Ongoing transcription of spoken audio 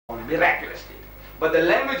miraculously. But the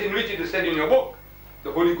language in which it is said in your book,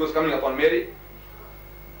 the Holy Ghost coming upon Mary,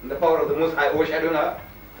 and the power of the Most High overshadowing her,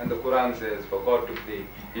 and the Quran says, for God to play,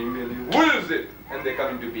 He merely wills it, and they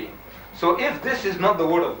come into being. So if this is not the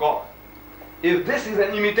word of God, if this is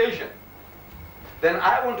an imitation, then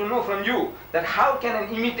I want to know from you that how can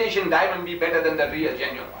an imitation diamond be better than the real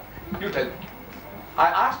genuine one? You tell me. I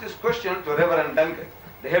asked this question to Reverend Duncan,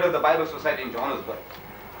 the head of the Bible Society in Johannesburg.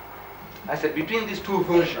 I said, between these two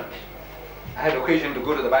versions, I had occasion to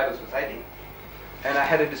go to the Bible Society, and I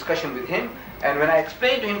had a discussion with him, and when I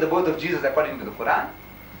explained to him the birth of Jesus according to the Quran,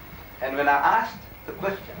 and when I asked the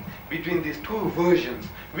question, between these two versions,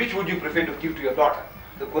 which would you prefer to give to your daughter?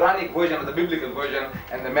 The Quranic version or the biblical version?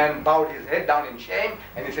 And the man bowed his head down in shame,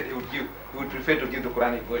 and he said he would prefer to give the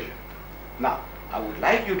Quranic version. Now, I would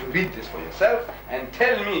like you to read this for yourself and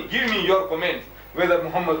tell me, give me your comments, whether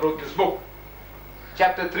Muhammad wrote this book.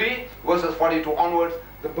 Chapter 3, verses 42 onwards,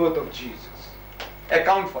 the birth of Jesus.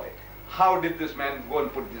 Account for it. How did this man go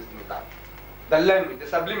and put these things down? The language, the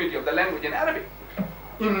sublimity of the language in Arabic,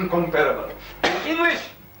 incomparable. In English,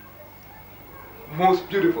 most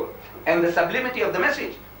beautiful. And the sublimity of the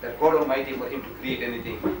message, that God Almighty, for Him to create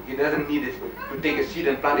anything, He doesn't need it to take a seed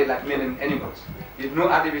and plant it like men and animals. No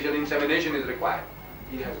artificial insemination is required.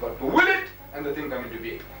 He has got to will it, and the thing come into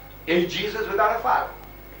being. A Jesus without a father,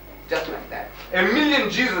 just like that. A million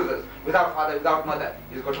Jesuses without father, without mother,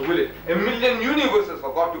 He's got to will it. A million universes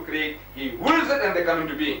for God to create, He wills it and they come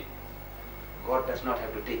into being. God does not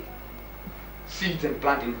have to take seeds and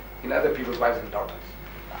plant in other people's wives and daughters.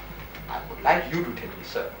 Now, I would like you to tell me,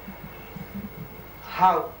 sir,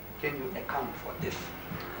 how can you account for this?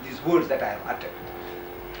 These words that I have uttered,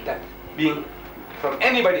 that being from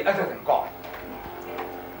anybody other than God.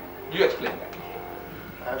 You explain that.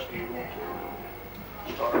 As do you want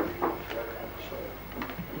to start?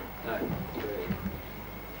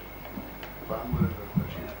 If I'm willing to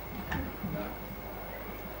let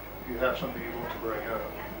you have something you want to bring up.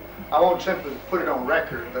 I won't simply put it on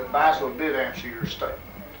record that Basil did answer your statement.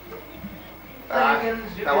 You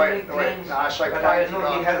can make claims, Now, I say but I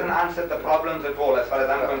know he hasn't answered the problems at all as far as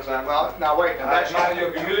I'm concerned. Well, now wait. Now, I admire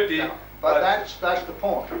your humility. No, but that's the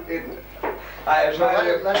point, isn't it? I So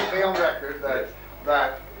admire let it be on record that, Yes.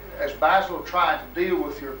 that as Basil tried to deal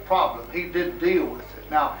with your problem, he did deal with it.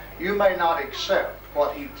 Now, you may not accept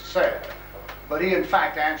what he said, but he in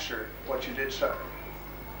fact answered what you did say.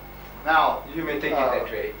 Now, you may take it that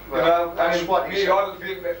way. Well, that's what he we said. all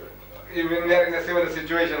feel that even we are in a similar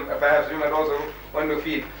situation. Perhaps you might also want to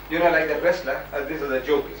feel, like that wrestler. This is a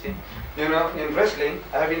joke, you see. In wrestling,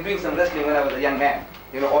 I have been doing some wrestling when I was a young man.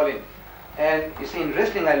 All in. And you see, in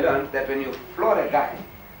wrestling, I learned that when you floor a guy,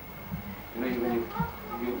 when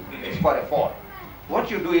you score a fall, what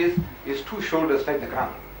you do is two shoulders touch the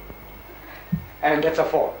ground, and that's a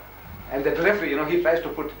fall. And the referee, he tries to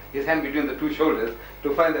put his hand between the two shoulders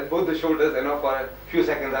to find that both the shoulders, for a few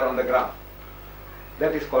seconds are on the ground.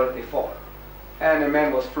 That is called a fall. And a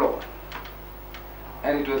man was floored,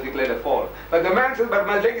 and it was declared a fall. But the man says, but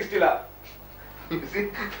my leg is still up. You see?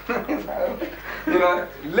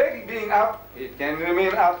 Leg being up, it can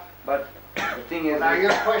remain up, but the thing is... Now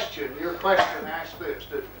your question asked this,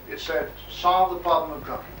 that it said, solve the problem of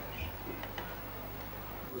drunkenness.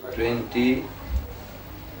 20,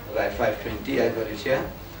 right, 5:20, I got it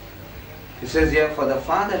here. It says here, for the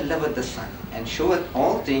Father loveth the Son, and showeth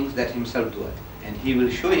all things that Himself doeth, and He will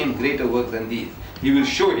show Him greater works than these. He will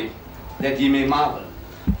show Him, that ye may marvel.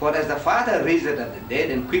 For as the Father raiseth up the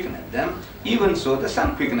dead and quickeneth them, even so the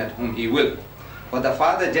Son quickeneth whom He will. For the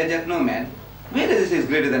Father judgeth no man. Where does it say is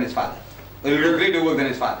greater than His Father? Or He will do greater work than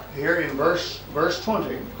His Father? Here in verse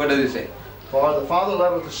 20. What does it say? For the Father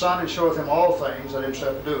loveth the Son, and showeth Him all things that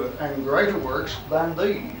Himself doeth, and greater works than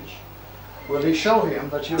these will He show Him,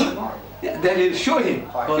 that you may marvel. Yeah, then He'll show Him.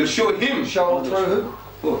 He'll show Him. Show through who?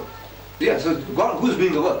 Oh. Yeah, so God, who's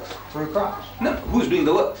doing the works? Through Christ. No, who's doing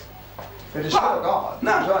the works? It is still God.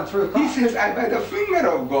 No. It's done through He Christ. says, I by the finger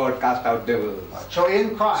of God cast out devils. So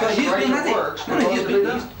in Christ, So He's doing greater nothing. works No, were he's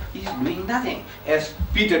supposed to be done. doing nothing. As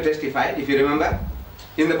Peter testified, if you remember,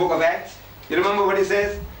 in the book of Acts, you remember what he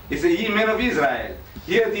says? He said, ye men of Israel,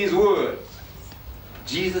 hear these words.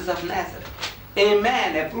 Jesus of Nazareth, a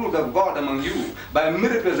man approved of God among you by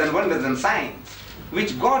miracles and wonders and signs,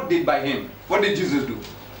 which God did by Him. What did Jesus do?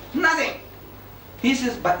 Nothing. He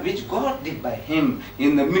says, but which God did by Him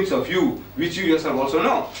in the midst of you, which you yourself also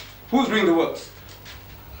know. Who's doing the works?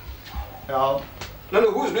 No.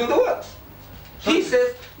 No, who's doing the works? He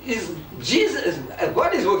says,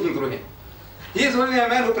 God is working through him. He is only a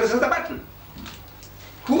man who presses the button.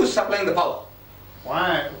 Who is supplying the power?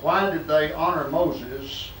 Why did they honor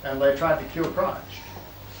Moses and they tried to kill Christ?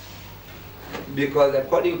 Because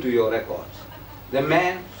according to your records, the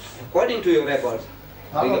man, according to your records,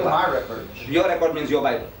 Not only my records. your record means your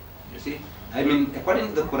Bible. You see? I mean, according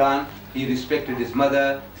to the Quran, he respected his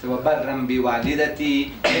mother. So, وَبَرًّا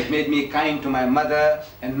بِوَالِدَتِي, it made me kind to my mother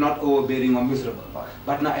and not overbearing or miserable.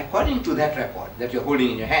 But now, according to that record that you're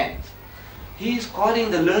holding in your hands, he is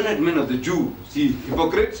calling the learned men of the Jews, see,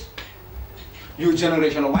 hypocrites, you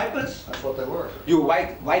generation of vipers. That's what they were. You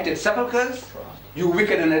whited sepulchres, you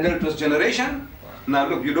wicked and adulterous generation. Now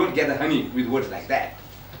look, you don't get the honey with words like that.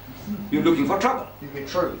 You're looking for trouble. You get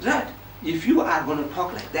truth. Right. If you are going to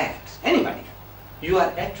talk like that, anybody, you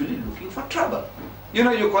are actually looking for trouble. You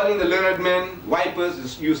know, you're calling the learned men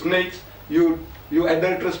vipers, you snakes, you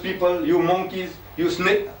adulterous people, you monkeys, you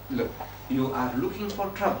snake. Look, you are looking for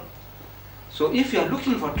trouble. So if you are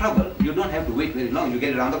looking for trouble, you don't have to wait very long, you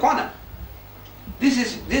get it around the corner. This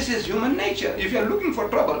is human nature. If you are looking for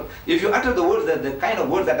trouble, if you utter the words the kind of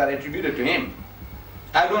words that are attributed to him,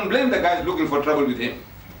 I don't blame the guys looking for trouble with him.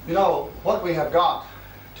 You know, what we have got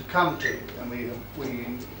to come to, and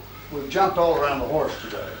we've jumped all around the horse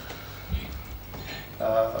today,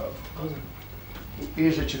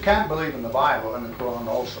 is that you can't believe in the Bible and the Quran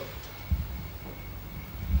also,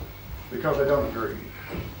 because they don't agree.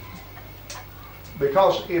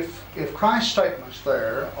 Because if Christ's statements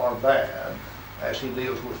there are bad, as he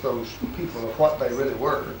deals with those people of what they really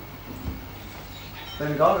were,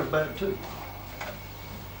 then God is bad too.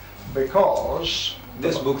 Because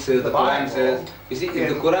this book says, the Quran says, you see, if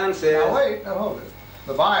the Quran says... Now wait, now hold it.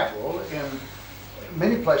 The Bible, in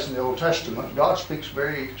many places in the Old Testament, God speaks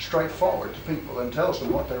very straightforward to people and tells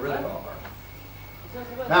them what they really are.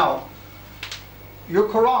 Now, your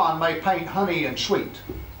Quran may paint honey and sweet.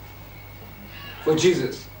 For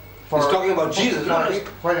Jesus. He's talking about Jesus. Wait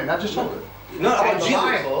a minute, not just hold it. No, about and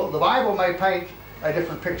Jesus. The Bible may paint a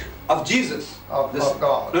different picture. Of Jesus. Of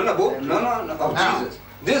God. No, of Jesus.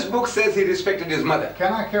 This book says he respected his mother.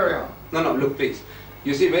 Can I carry on? No, look, please.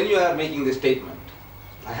 You see, when you are making this statement,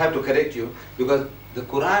 I have to correct you, because the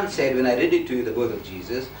Quran said, when I read it to you, the words of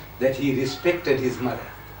Jesus, that he respected his mother.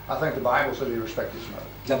 I think the Bible said he respected his mother.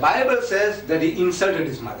 The Bible says that he insulted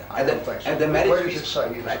his mother. I don't think so. At the marriage Where does feast, it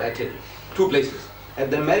say he right, I tell you. Two places.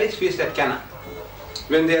 At the marriage feast at Cana,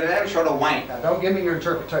 when they ran short of wine. Now don't give me your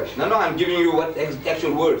interpretation. No, I'm giving you what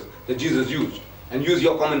actual words that Jesus used. And use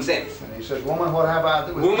your common sense. And he says, woman, what have I to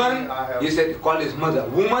do with woman, you? he said, called his mother,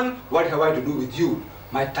 woman, what have I to do with you?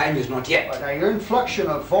 My time is not yet. Now your inflection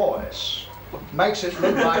of voice makes it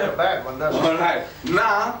look like a bad one, doesn't it? All right.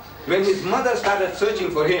 Now, when his mother started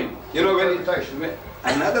searching for him, you know, when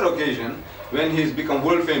another occasion, when he's become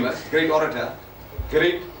world famous, great orator,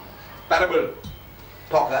 great parable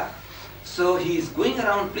talker, so he's going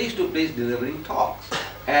around place to place delivering talks.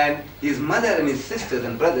 And his mother and his sisters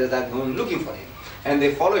and brothers are going looking for him. And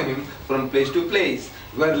they follow him from place to place.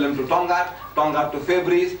 Verulam to Tongat, Tongat to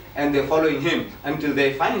Febris, and they're following him until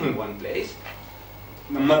they find him one place,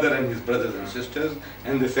 the mother and his brothers and sisters,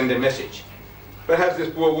 and they send a message. Perhaps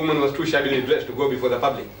this poor woman was too shabbily dressed to go before the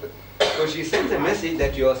public. So she sends a message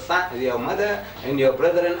that your son, your mother and your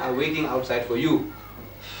brethren are waiting outside for you.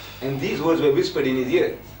 And these words were whispered in his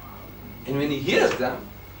ears. And when he hears them,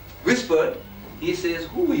 whispered, he says,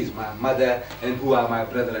 who is my mother and who are my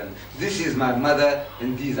brethren? This is my mother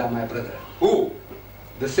and these are my brethren. Who?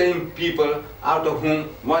 The same people out of whom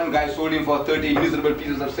one guy sold him for 30 miserable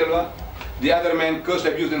pieces of silver. The other man cursed,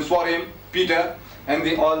 abused and swore him, Peter,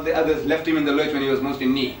 and all the others left him in the lurch when he was most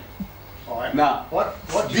in need. Right. Now, what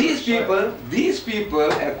these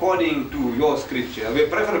people, according to your scripture, were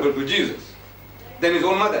preferable to Jesus than his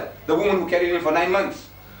own mother, the woman who carried him for 9 months,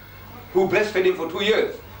 who breastfed him for 2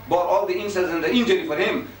 years, bore all the insults and the injury for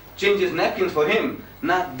him, changed his napkins for him.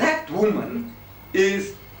 Now that woman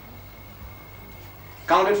is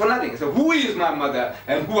counted for nothing. So who is my mother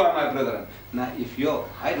and who are my brethren? Now if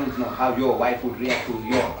I don't know how your wife would react to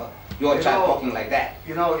your child talking like that.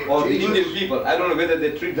 You know, or the Indian people, I don't know whether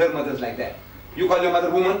they treat their mothers like that. You call your mother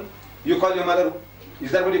woman, you call your mother,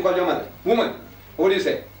 is that what you call your mother? Woman. What do you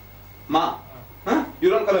say? Ma. Huh? You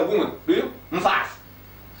don't call her woman, do you? Mfas.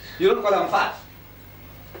 You don't call her Mfas.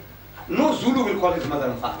 No Zulu will call his mother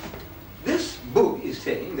Mfas. This book is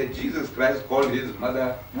saying that Jesus Christ called his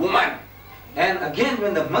mother woman. And again,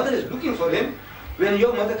 when the mother is looking for him, when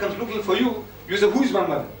your mother comes looking for you, you say, who is my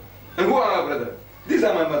mother? And who are my brother? These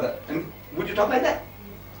are my mother. And would you talk like that?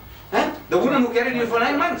 Huh? The woman who carried you for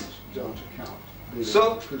 9 months. John's account.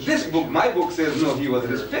 So this book, my book says, no, he was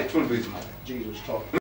respectful to his mother. Jesus taught.